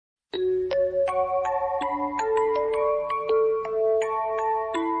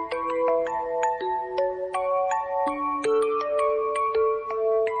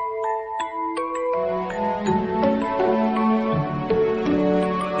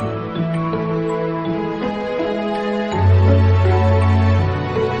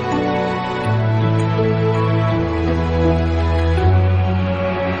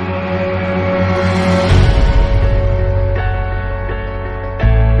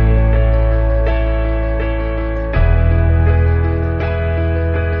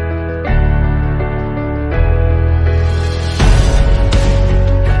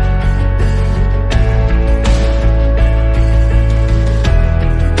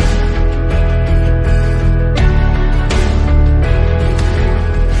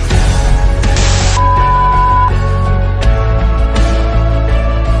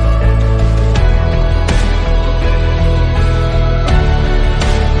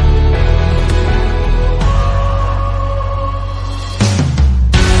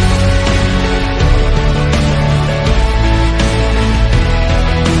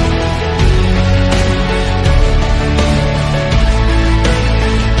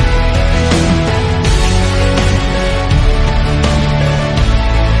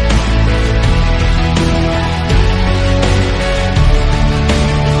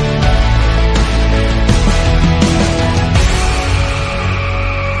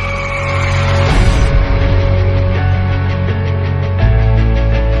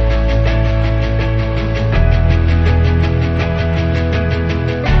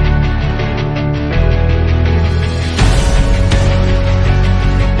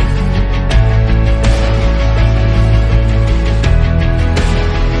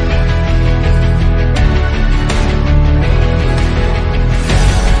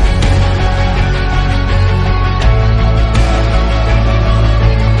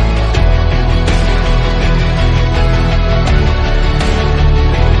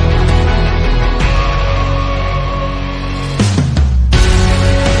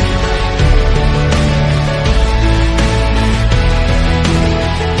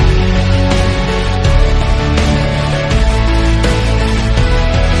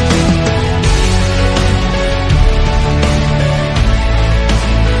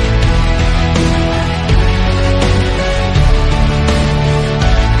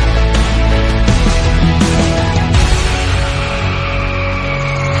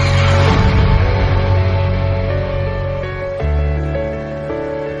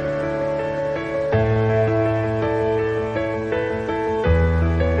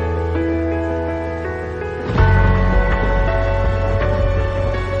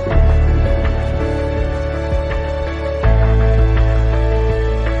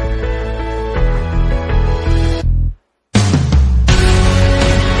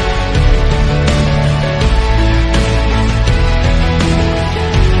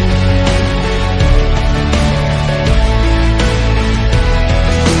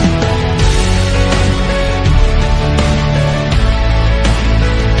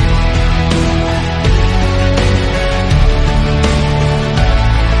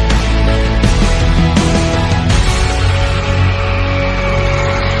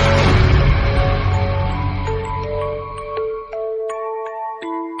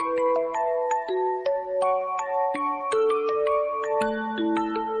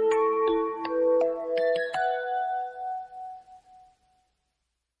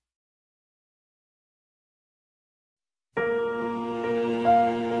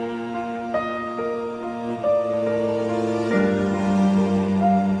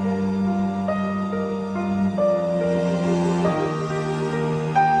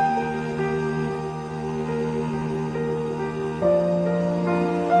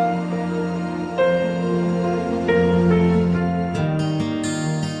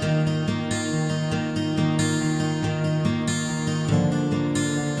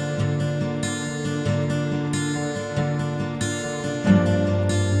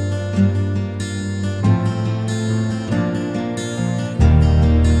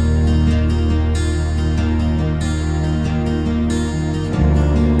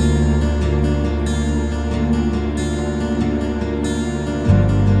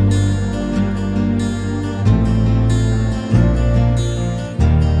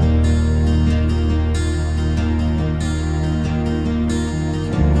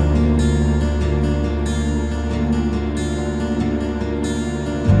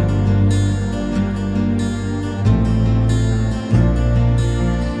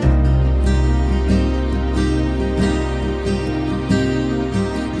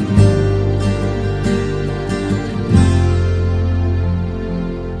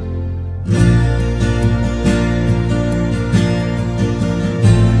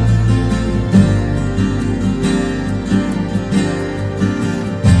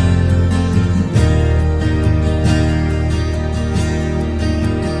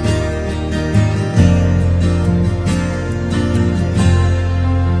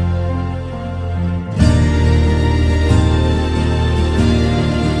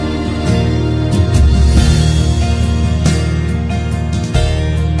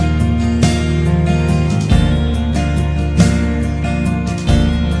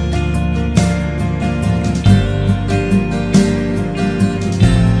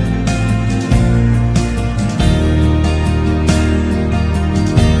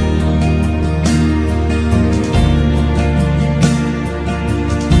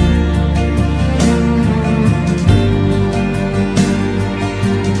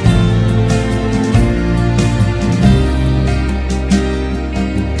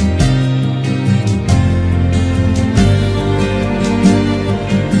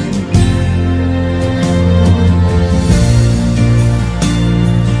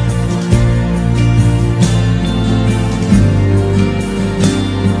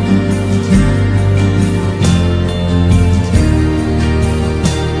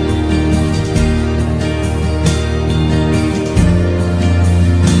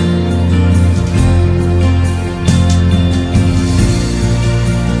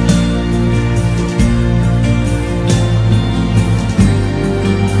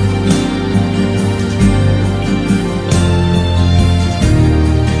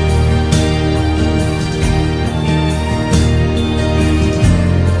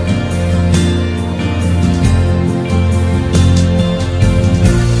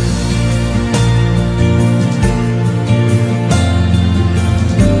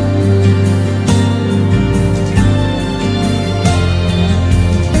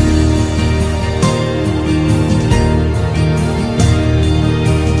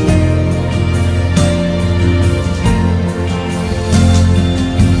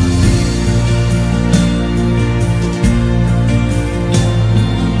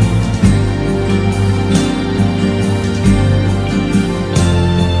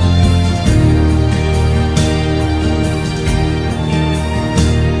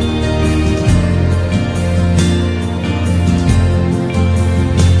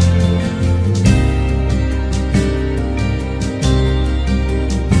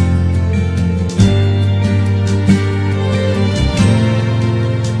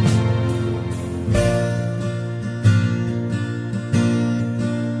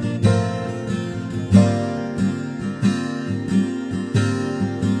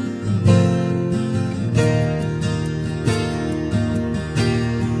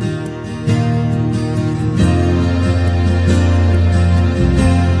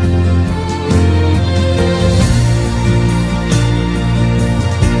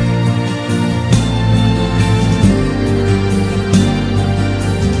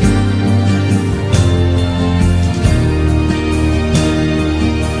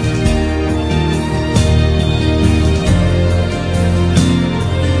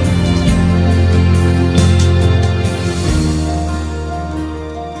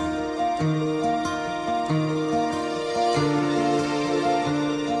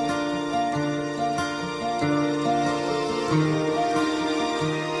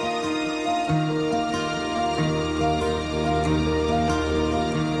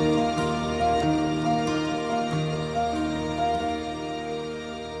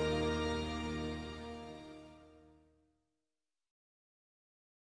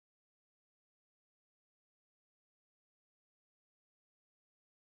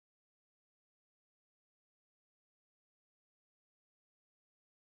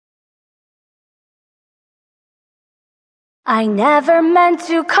I never meant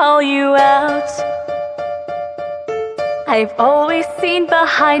to call you out. I've always seen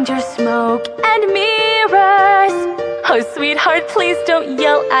behind your smoke and mirrors. Oh, sweetheart, please don't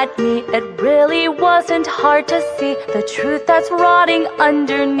yell at me. It really wasn't hard to see the truth that's rotting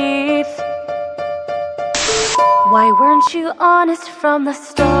underneath. Why weren't you honest from the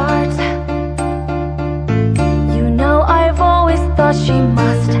start? You know I've always thought she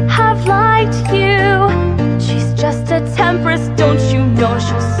must have liked you. She's just a temptress, don't you know?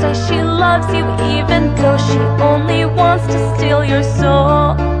 She'll say she loves you even though she only wants to steal your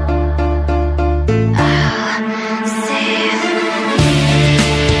soul.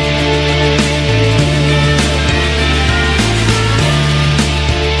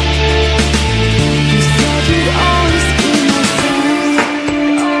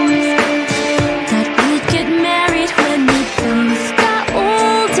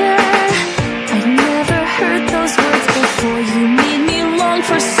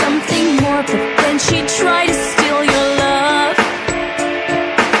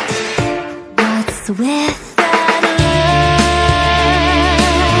 With that love,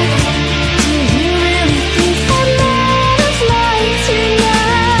 do you really think I'm out of line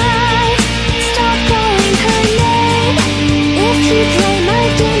tonight? Stop calling her name. If you play my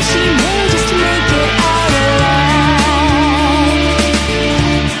game, she may just make it out alive.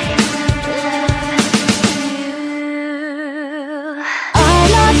 I'm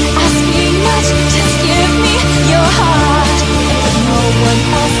not asking much, just give me your heart. There's no one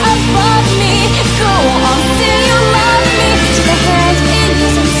else above me. Go on, say you love me. Take a hand in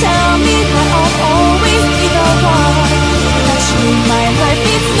yours and tell me that I'll always be the one. Without you, my life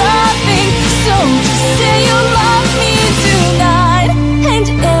means nothing. So just say you love me tonight. And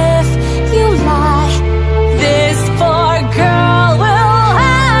if you lie, this poor girl will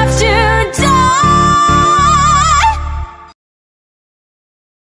have to die.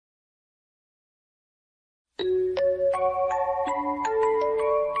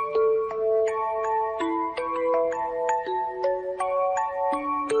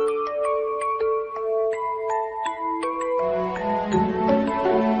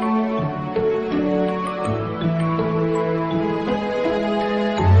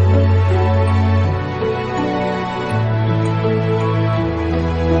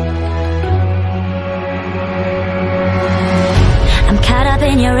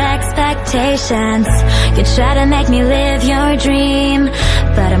 In your expectations, you try to make me live your dream,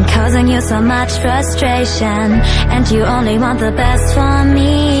 but I'm causing you so much frustration, and you only want the best for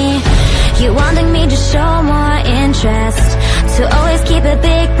me. You wanting me to show more interest, to always keep a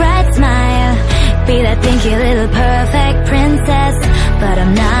big bright smile, be that pinky little perfect princess, but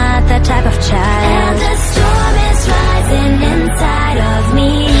I'm not that type of child. And the storm is rising inside of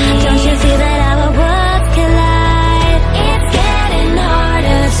me. Don't you feel that our worlds collide? It's getting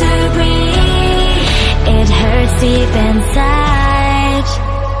harder to breathe. It hurts deep inside.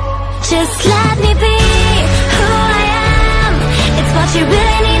 Just let me be who I am. It's what you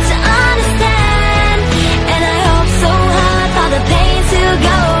really need to understand. And I hope so hard for the pain to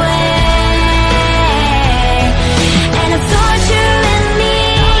go away. And it's torturing me,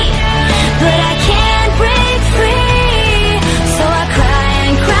 but I can't break free. So I cry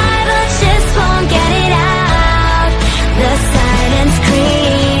and cry, but just won't get it out. The silent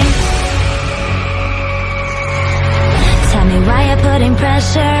scream. Tell me why you're putting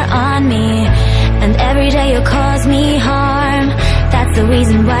pressure on me, and every day you cause me harm. That's the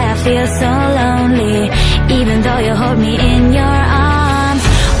reason why I feel so lonely, even though you hold me in your arms.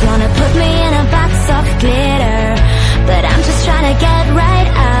 Wanna put me in a box of glitter, but I'm just trying to get right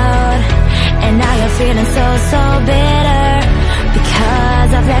out. And now you're feeling so, so bitter, because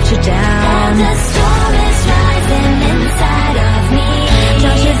I've let you down. And the storm is rising inside of me.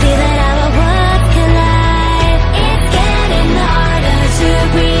 Don't you feel that our worlds collide? It's getting harder to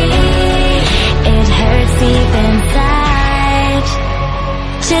breathe. It hurts deep inside.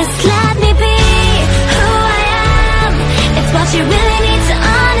 Just let me be who I am. It's what you really need to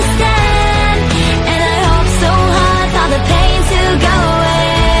understand. And I hope so hard for the pain to go away.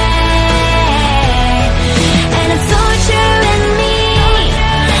 And it's torturing me,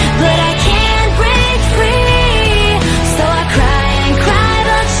 but I can't break free. So I cry and cry,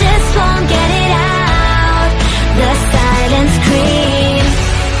 but just won't get it out. The silent scream.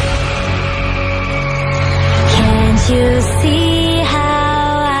 Can't you see how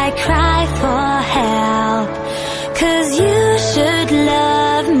I cry for help? 'Cause you should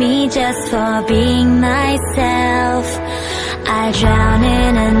love me just for being myself. I drown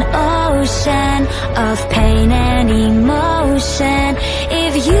in an ocean of pain and emotion.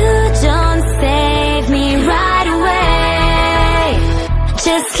 If you don't save me right away,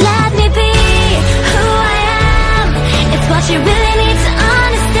 just let me be who I am. It's what you really need to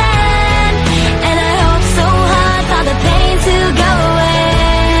understand. And I hope so hard for the pain to go away.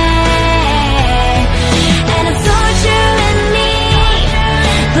 And it's torture in me,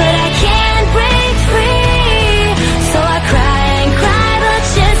 but I can't break free. So I cry and cry, but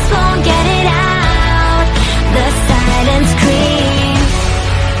just won't get it out. The silence screams.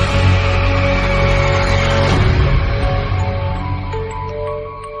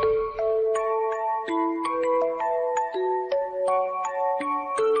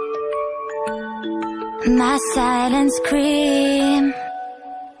 My silence screams.